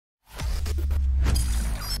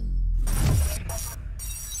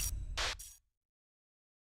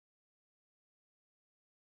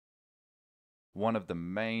one of the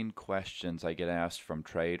main questions I get asked from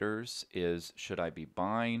traders is, should I be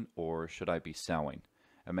buying or should I be selling?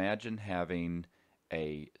 Imagine having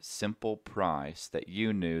a simple price that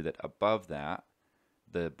you knew that above that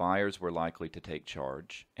the buyers were likely to take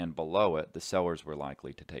charge, and below it the sellers were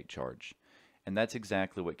likely to take charge. And that's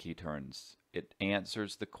exactly what key turns. It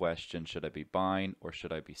answers the question, should I be buying or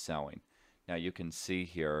should I be selling? Now you can see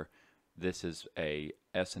here, this is a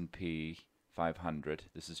S&P 500.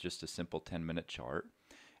 This is just a simple 10-minute chart.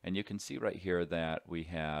 And you can see right here that we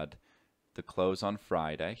had the close on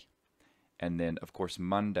Friday. And then, of course,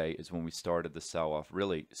 Monday is when we started the sell-off,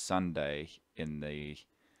 really Sunday in the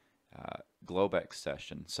Globex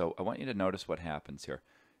session. So I want you to notice what happens here.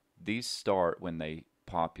 These start when they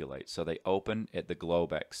populate. So they open at the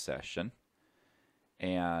Globex session.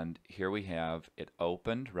 And here we have it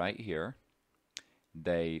opened right here.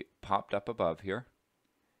 They popped up above here.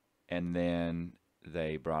 And then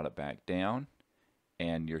they brought it back down.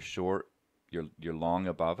 And you're short, you're long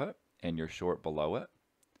above it, and you're short below it.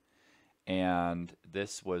 And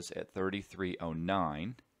this was at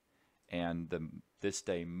 33.09, and this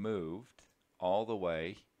day moved all the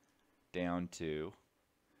way down to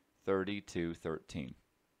 32.13.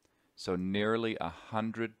 So nearly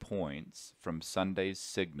 100 points from Sunday's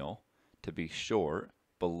signal to be short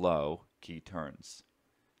below key turns.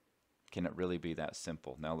 Can it really be that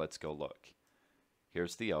simple? Now let's go look.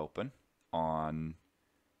 Here's the open on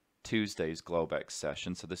Tuesday's Globex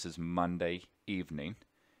session. So this is Monday evening.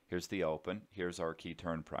 Here's the open. Here's our key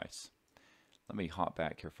turn price. Let me hop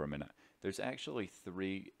back here for a minute. There's actually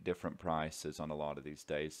 3 different prices on a lot of these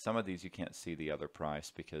days. Some of these you can't see the other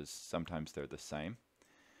price because sometimes they're the same.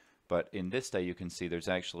 But in this day you can see there's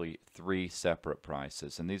actually 3 separate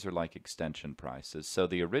prices, and these are like extension prices. So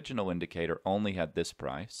the original indicator only had this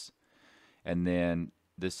price, and then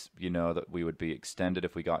this, you know, that we would be extended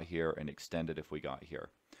if we got here and extended if we got here.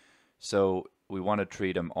 So we want to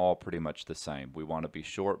treat them all pretty much the same. We want to be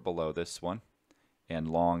short below this one and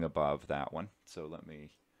long above that one. So let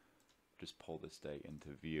me just pull this day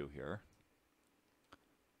into view here.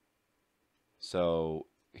 So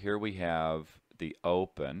here we have the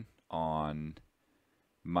open on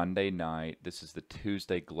Monday night. This is the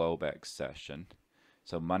Tuesday Globex session.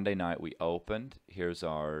 So Monday night we opened. Here's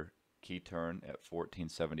our key turn at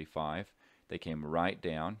 1475. They came right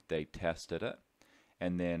down. They tested it.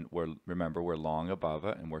 And then remember, we're long above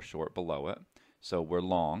it and we're short below it. So we're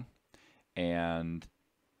long. And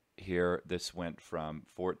here this went from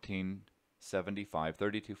 1475,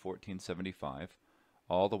 32.1475,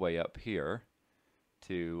 all the way up here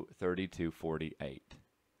to 32.48.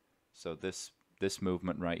 So this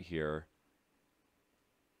movement right here,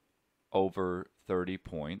 over 30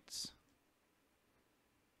 points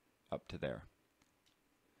up to there.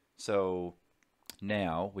 So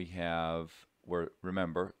now we're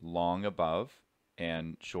remember, long above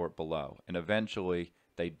and short below, and eventually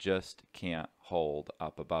they just can't hold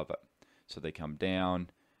up above it. So they come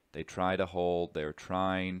down, they try to hold, they're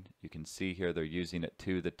trying, you can see here they're using it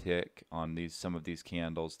to the tick on some of these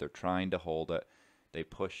candles. They're trying to hold it, they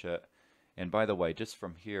push it, and by the way, just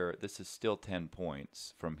from here, this is still 10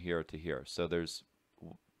 points from here to here, so there's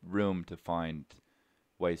room to find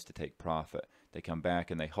ways to take profit. They come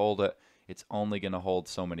back and they hold it. It's only going to hold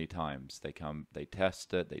so many times. They come, they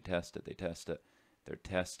test it, they test it, they test it. They're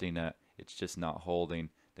testing it. It's just not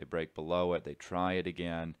holding. They break below it. They try it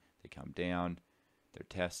again. They come down. They're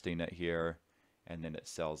testing it here. And then it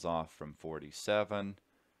sells off from 47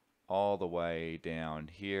 all the way down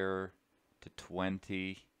here to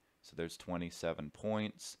 20. So there's 27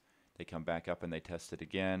 points. They come back up and they test it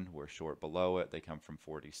again. We're short below it. They come from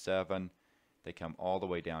 47. They come all the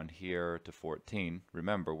way down here to 14.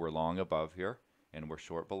 Remember, we're long above here and we're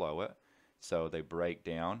short below it. So they break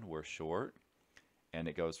down, we're short, and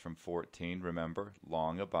it goes from 14, remember,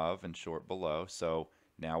 long above and short below. So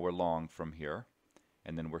now we're long from here,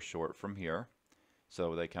 and then we're short from here.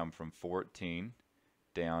 So they come from 14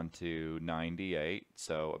 down to 98,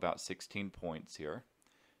 so about 16 points here.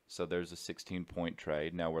 So there's a 16-point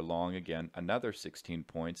trade. Now we're long again, another 16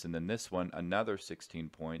 points, and then this one, another 16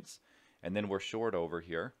 points. And then we're short over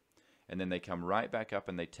here, and then they come right back up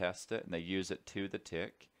and they test it and they use it to the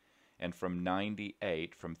tick, and from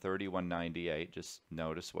 98, from 31.98, just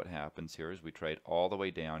notice what happens here is we trade all the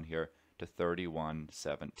way down here to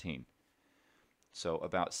 31.17. So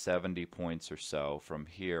about 70 points or so from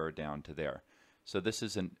here down to there. So this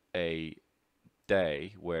is a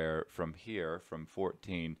day where from here, from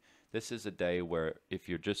 14, this is a day where if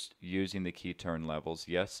you're just using the key turn levels,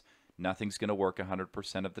 yes, nothing's going to work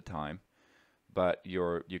 100% of the time, but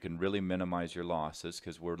you can really minimize your losses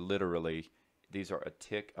because we're literally, these are a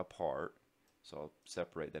tick apart, So I'll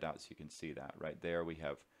separate that out so you can see that. Right there we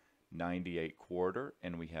have 98 quarter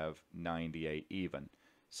and we have 98 even.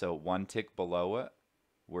 So one tick below it,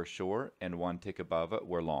 we're short, and one tick above it,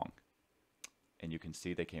 we're long. And you can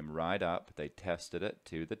see they came right up, they tested it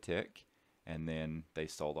to the tick, and then they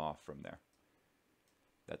sold off from there.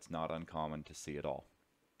 That's not uncommon to see at all.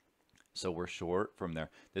 So we're short from there.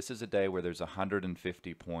 This is a day where there's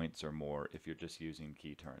 150 points or more if you're just using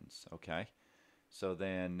key turns, okay? So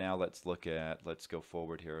then now let's go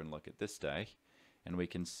forward here and look at this day. And we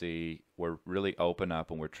can see we're really open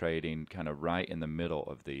up and we're trading kind of right in the middle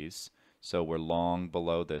of these. So we're long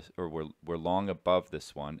below this, or we're long above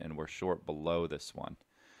this one, and we're short below this one.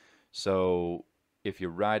 So if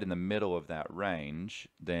you're right in the middle of that range,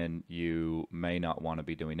 then you may not want to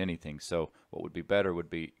be doing anything. So what would be better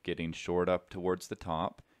would be getting short up towards the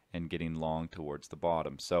top and getting long towards the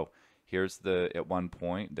bottom. So here's at one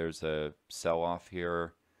point, there's a sell-off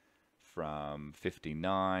here from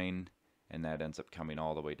 59, and that ends up coming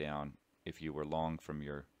all the way down. If you were long from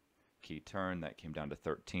your key turn, that came down to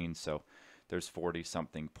 13. So there's 40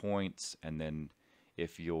 something points, and then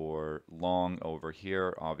if you're long over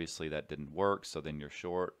here, obviously that didn't work, so then you're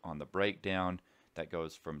short on the breakdown. That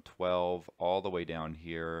goes from 12 all the way down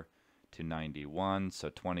here to 91, so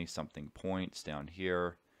 20 something points down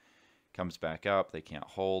here. Comes back up, they can't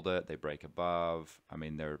hold it, they break above. I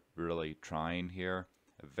mean, they're really trying here.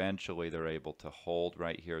 Eventually they're able to hold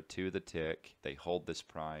right here to the tick. They hold this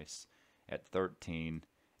price at 13,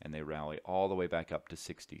 and they rally all the way back up to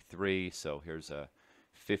 63. So here's a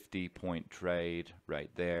 50-point trade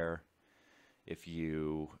right there. If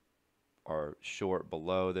you are short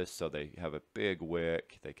below this, so they have a big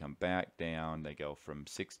wick, they come back down, they go from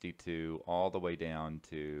 62 all the way down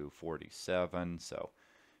to 47, so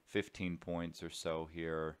 15 points or so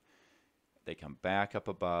here. They come back up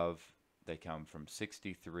above, they come from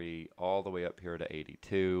 63 all the way up here to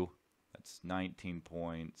 82, that's 19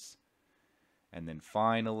 points. And then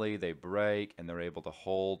finally they break and they're able to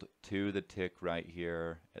hold to the tick right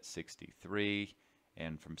here at 63,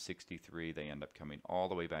 and from 63 they end up coming all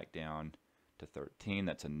the way back down to 13.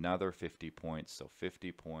 That's another 50 points, so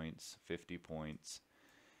 50 points, 50 points.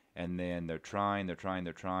 And then they're trying.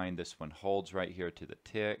 This one holds right here to the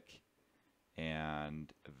tick,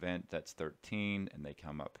 and that's 13, and they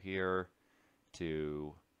come up here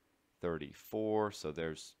to 34, so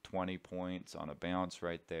there's 20 points on a bounce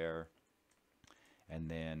right there. And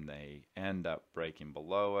then they end up breaking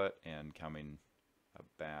below it and coming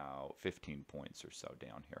about 15 points or so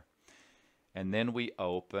down here. And then we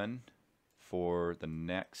open for the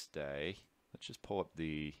next day. Let's just pull up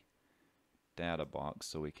the data box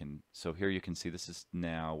so we can, so here you can see this is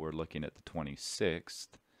now, we're looking at the 26th.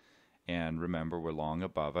 And remember, we're long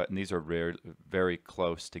above it. And these are very, very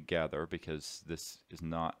close together because this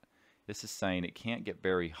is saying it can't get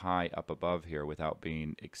very high up above here without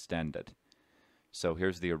being extended. So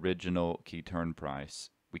here's the original key turn price.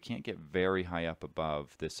 We can't get very high up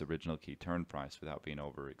above this original key turn price without being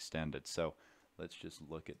overextended. So let's just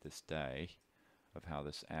look at this day of how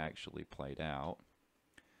this actually played out.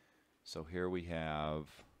 So here we have,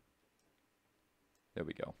 there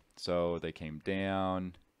we go. So they came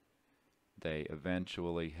down, they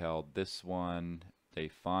eventually held this one, they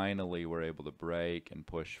finally were able to break and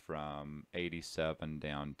push from 87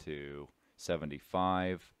 down to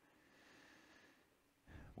 75.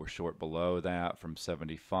 We're short below that from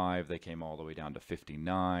 75. They came all the way down to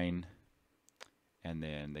 59, and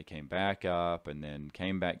then they came back up and then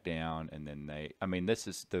came back down, and then I mean, this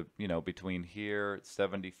is the, between here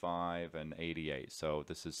 75 and 88, so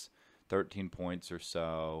this is 13 points or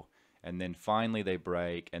so. And then finally they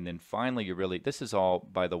break, and then finally this is all,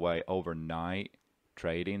 by the way, overnight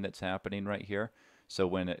trading that's happening right here. So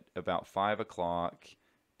when at about 5 o'clock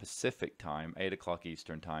Pacific time, 8 o'clock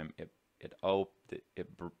Eastern time, it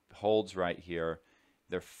holds right here.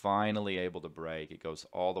 They're finally able to break. It goes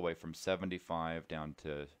all the way from 75 down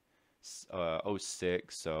to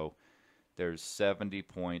 06. So there's 70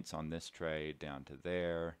 points on this trade down to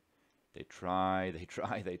there. They try, they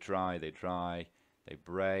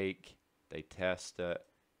break, they test it.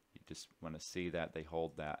 You just want to see that they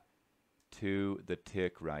hold that to the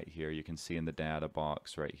tick right here. You can see in the data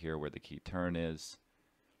box right here where the key turn is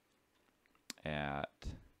at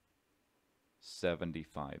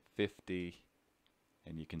 75.50,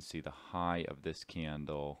 and you can see the high of this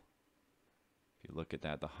candle. If you look at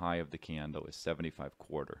that, the high of the candle is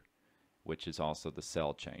 75.25, which is also the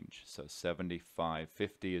sell change. So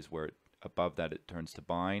 75.50 is where above that it turns to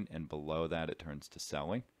buying, and below that it turns to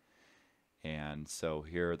selling. And so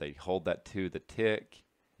here they hold that to the tick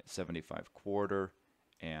at 75.25,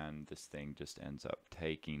 and this thing just ends up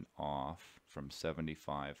taking off from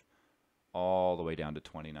 75 all the way down to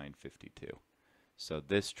 29.52. So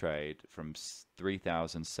this trade from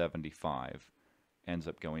 3,075 ends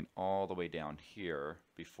up going all the way down here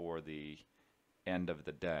before the end of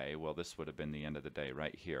the day. Well, this would have been the end of the day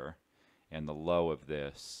right here, and the low of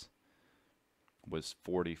this was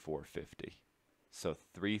 44.50. So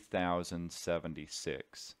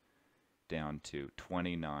 3,076 down to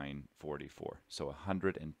 29.44. So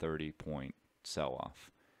 130 point sell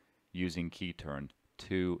off using key turn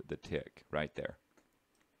to the tick right there.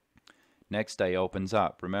 Next day opens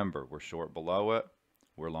up. Remember, we're short below it,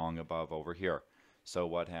 we're long above over here. So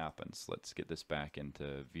what happens? Let's get this back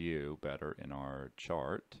into view better in our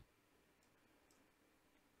chart.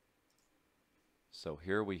 So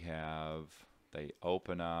here we have, they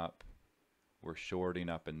open up, we're shorting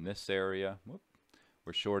up in this area. Whoop.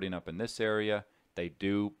 We're shorting up in this area. They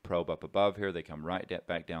do probe up above here. They come right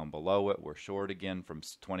back down below it. We're short again from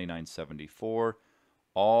 29.74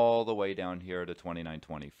 all the way down here to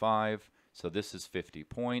 29.25. So this is 50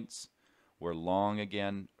 points. We're long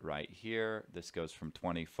again right here. This goes from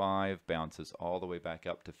 25, bounces all the way back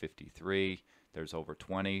up to 53. There's over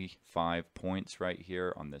 25 points right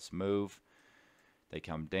here on this move. They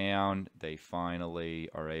come down, they finally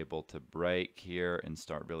are able to break here and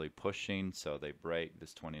start really pushing. So they break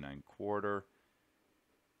this 29.25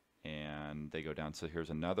 and they go down. So here's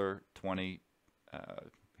another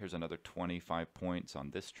 25 points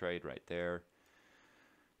on this trade right there.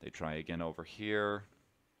 They try again over here,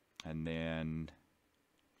 and then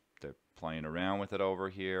they're playing around with it over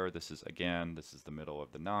here. This is the middle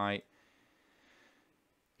of the night.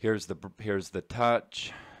 Here's the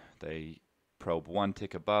touch. They probe one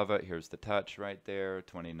tick above it. Here's the touch right there,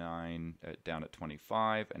 29 down at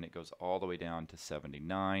 25, and it goes all the way down to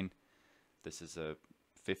 79. This is a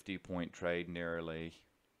 50-point trade nearly.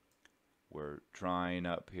 We're trying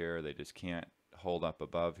up here. They just can't hold up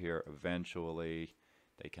above here. Eventually,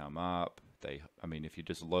 they come up. I mean, if you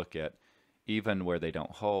just look at even where they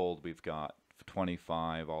don't hold, we've got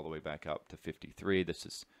 25 all the way back up to 53. This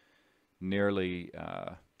is nearly,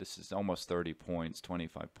 this is almost 30 points,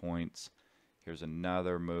 25 points. Here's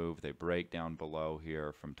another move. They break down below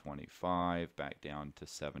here from 25 back down to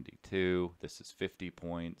 72. This is 50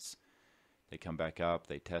 points. They come back up,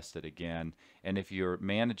 they test it again. And if you're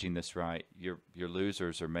managing this right, your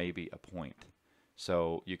losers are maybe a point.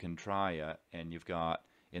 So you can try it, and you've got,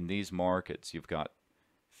 in these markets, you've got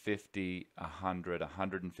 50, 100,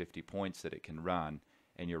 150 points that it can run,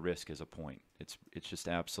 and your risk is a point. It's just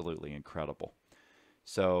absolutely incredible.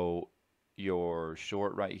 So you're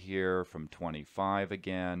short right here from 25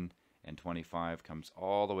 again, and 25 comes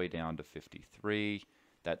all the way down to 53.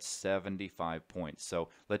 That's 75 points. So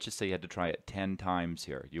let's just say you had to try it 10 times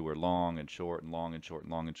here. You were long and short and long and short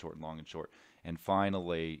and long and short and long and short. And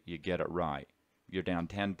finally, you get it right. You're down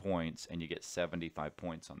 10 points and you get 75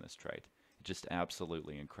 points on this trade. Just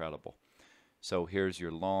absolutely incredible. So here's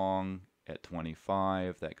your long at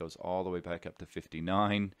 25. That goes all the way back up to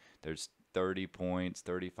 59. There's 30 points,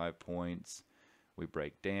 35 points. We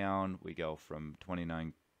break down. We go from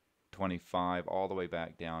 25 all the way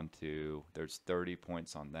back down to, there's 30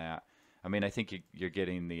 points on that. I mean, I think you're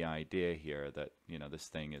getting the idea here that, you know, this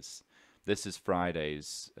is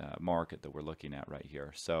Friday's market that we're looking at right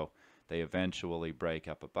here. So they eventually break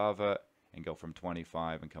up above it and go from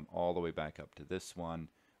 25 and come all the way back up to this one,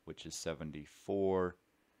 which is 74.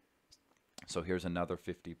 So here's another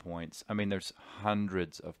 50 points. I mean, there's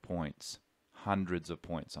hundreds of points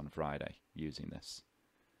on Friday using this.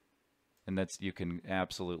 And that's, you can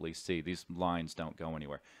absolutely see these lines don't go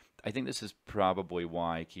anywhere. I think this is probably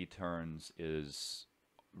why key turns is,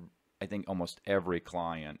 I think almost every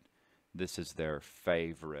client, this is their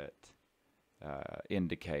favorite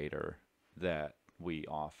indicator that we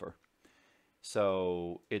offer.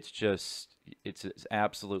 So it's as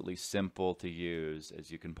absolutely simple to use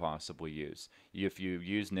as you can possibly use. If you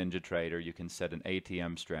use NinjaTrader, you can set an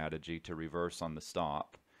ATM strategy to reverse on the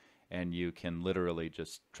stop, and you can literally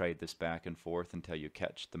just trade this back and forth until you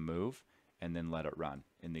catch the move and then let it run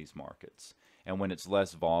in these markets. And when it's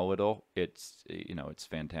less volatile, it's, you know, it's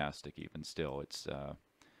fantastic even still. It's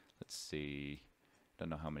let's see, I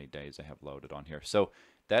don't know how many days I have loaded on here. So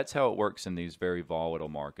that's how it works in these very volatile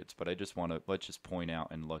markets. But I just want to, let's just point out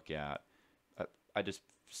and look at, I just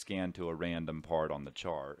scanned to a random part on the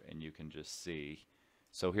chart and you can just see.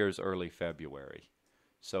 So here's early February.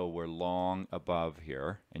 So we're long above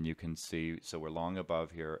here, and you can see, so we're long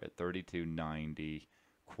above here at 32.90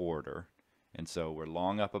 quarter. And so we're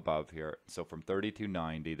long up above here. So from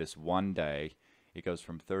 32.90, this one day, It goes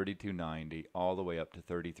from 32.90 all the way up to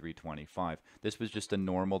 33.25. This was just a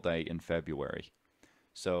normal day in February.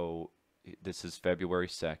 So this is February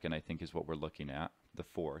 2nd, I think is what we're looking at, the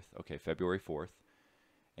 4th. Okay, February 4th.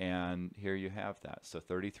 And here you have that. So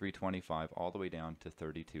 33.25 all the way down to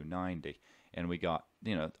 32.90. And we got,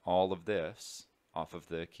 all of this off of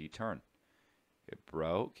the key turn. It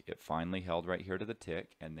broke, it finally held right here to the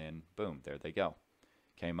tick, and then boom, there they go.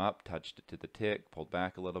 Came up, touched it to the tick, pulled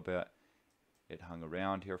back a little bit. It hung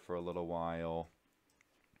around here for a little while,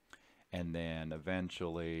 and then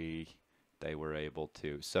eventually they were able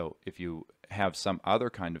to. So if you have some other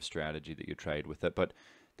kind of strategy that you trade with it, but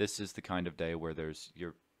this is the kind of day where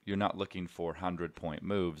you're not looking for 100-point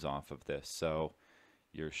moves off of this. So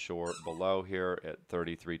you're short below here at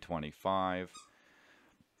 33.25.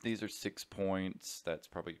 These are 6 points. That's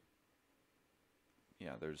probably,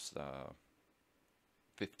 yeah, there's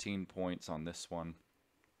 15 points on this one.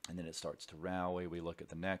 And then it starts to rally. We look at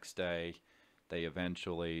the next day. They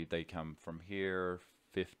come from here,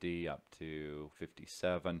 50 up to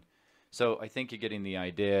 57. So I think you're getting the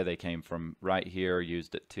idea. They came from right here,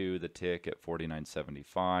 used it to the tick at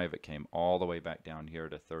 49.75. It came all the way back down here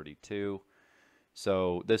to 32.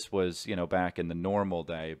 So this was, back in the normal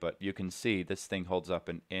day, but you can see this thing holds up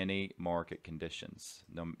in any market conditions.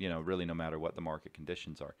 Really no matter what the market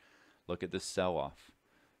conditions are. Look at this sell-off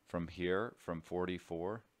from here, from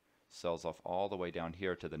 44, sells off all the way down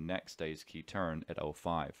here to the next day's key turn at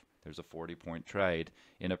 05. There's a 40-point trade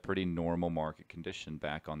in a pretty normal market condition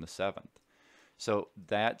back on the 7th. So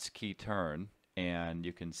that's key turn, and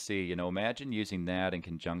you can see, imagine using that in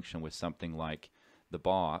conjunction with something like the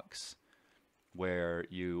box, where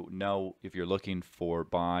if you're looking for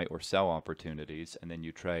buy or sell opportunities, and then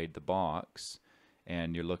you trade the box,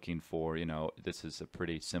 and you're looking for, this is a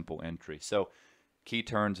pretty simple entry. So key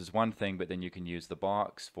turns is one thing, but then you can use the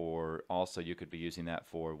box for, also you could be using that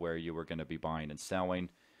for where you were going to be buying and selling.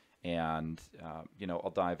 And, I'll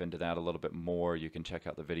dive into that a little bit more. You can check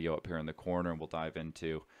out the video up here in the corner, and we'll dive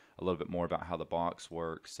into a little bit more about how the box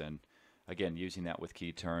works. And again, using that with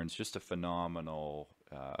key turns, just a phenomenal,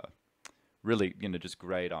 really, just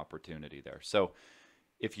great opportunity there. So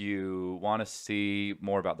if you want to see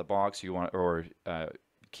more about the box, or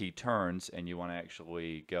key turns, and you want to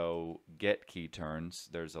actually go get key turns,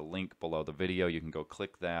 there's a link below the video. You can go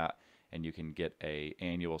click that, and you can get an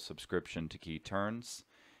annual subscription to key turns.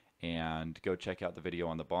 And go check out the video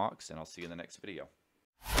on the box, and I'll see you in the next video.